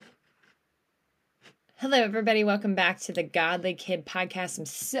Hello, everybody. Welcome back to the Godly Kid podcast. I'm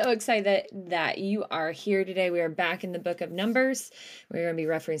so excited that you are here today. We are back in the book of Numbers. We're going to be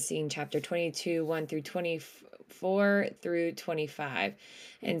referencing chapter 22, 1 through 24 through 25.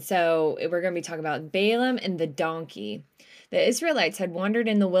 And so we're going to be talking about Balaam and the donkey. The Israelites had wandered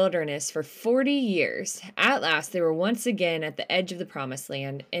in the wilderness for 40 years. At last, they were once again at the edge of the promised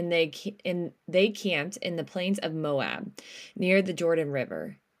land, and they camped in the plains of Moab, near the Jordan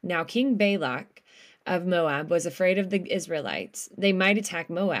River. Now, King Balak of Moab was afraid of the Israelites. They might attack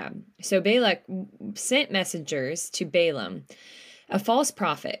Moab. So Balak sent messengers to Balaam, a false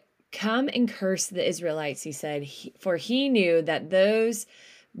prophet. Come and curse the Israelites, he said, for he knew that those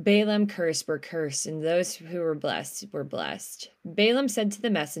Balaam cursed were cursed, and those who were blessed. Balaam said to the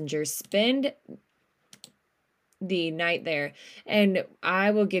messengers, spend the night there, and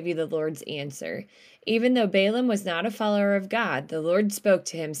I will give you the Lord's answer. Even though Balaam was not a follower of God, the Lord spoke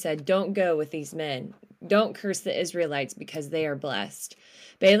to him, said, don't go with these men. Don't curse the Israelites because they are blessed.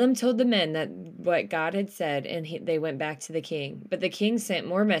 Balaam told the men that what God had said, and they went back to the king. But the king sent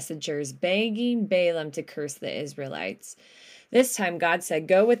more messengers, begging Balaam to curse the Israelites. This time God said,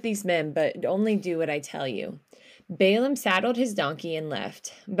 go with these men, but only do what I tell you. Balaam saddled his donkey and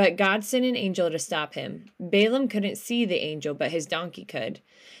left, but God sent an angel to stop him. Balaam couldn't see the angel, but his donkey could.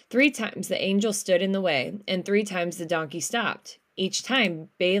 3 times the angel stood in the way, and 3 times the donkey stopped. Each time,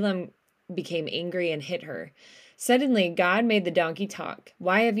 Balaam became angry and hit her. Suddenly, God made the donkey talk.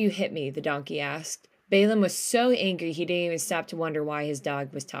 Why have you hit me? The donkey asked. Balaam was so angry he didn't even stop to wonder why his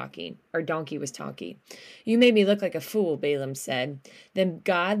donkey was talking. You made me look like a fool, Balaam said. Then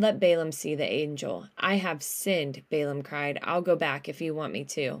God let Balaam see the angel. I have sinned, Balaam cried. I'll go back if you want me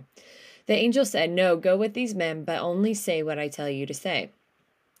to. The angel said, no, go with these men, but only say what I tell you to say.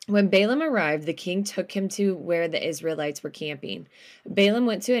 When Balaam arrived, the king took him to where the Israelites were camping. Balaam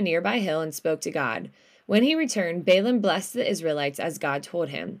went to a nearby hill and spoke to God. When he returned, Balaam blessed the Israelites as God told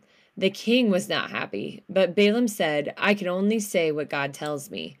him. The king was not happy, but Balaam said, I can only say what God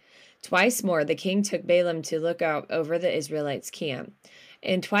tells me. Twice more, the king took Balaam to look out over the Israelites' camp.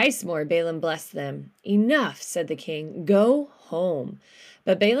 And twice more, Balaam blessed them. Enough, said the king. Go home.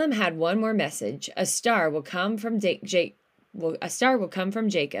 But Balaam had one more message. A star will come from Jacob,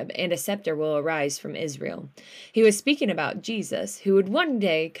 and a scepter will arise from Israel. He was speaking about Jesus, who would one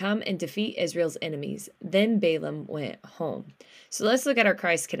day come and defeat Israel's enemies. Then Balaam went home. So let's look at our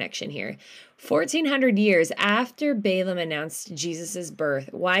Christ connection here. 1,400 years after Balaam announced Jesus' birth,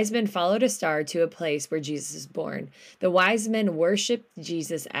 wise men followed a star to a place where Jesus was born. The wise men worshiped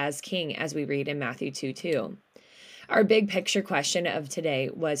Jesus as king, as we read in Matthew 2:2. Our big picture question of today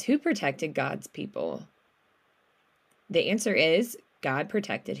was, who protected God's people? The answer is God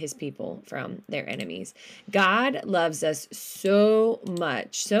protected his people from their enemies. God loves us so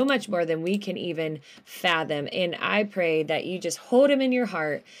much more than we can even fathom. And I pray that you just hold him in your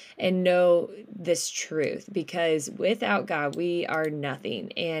heart and know this truth, because without God, we are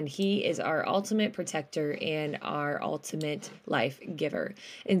nothing. And he is our ultimate protector and our ultimate life giver.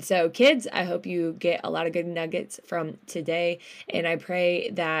 And so, kids, I hope you get a lot of good nuggets from today. And I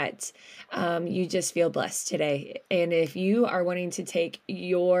pray that you just feel blessed today. And if you are wanting to take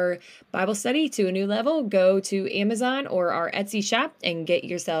your Bible study to a new level, go to Amazon or our Etsy shop and get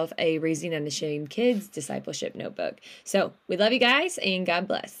yourself a Raising Unashamed Kids Discipleship Notebook. So we love you guys, and God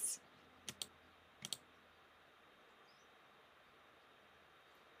bless.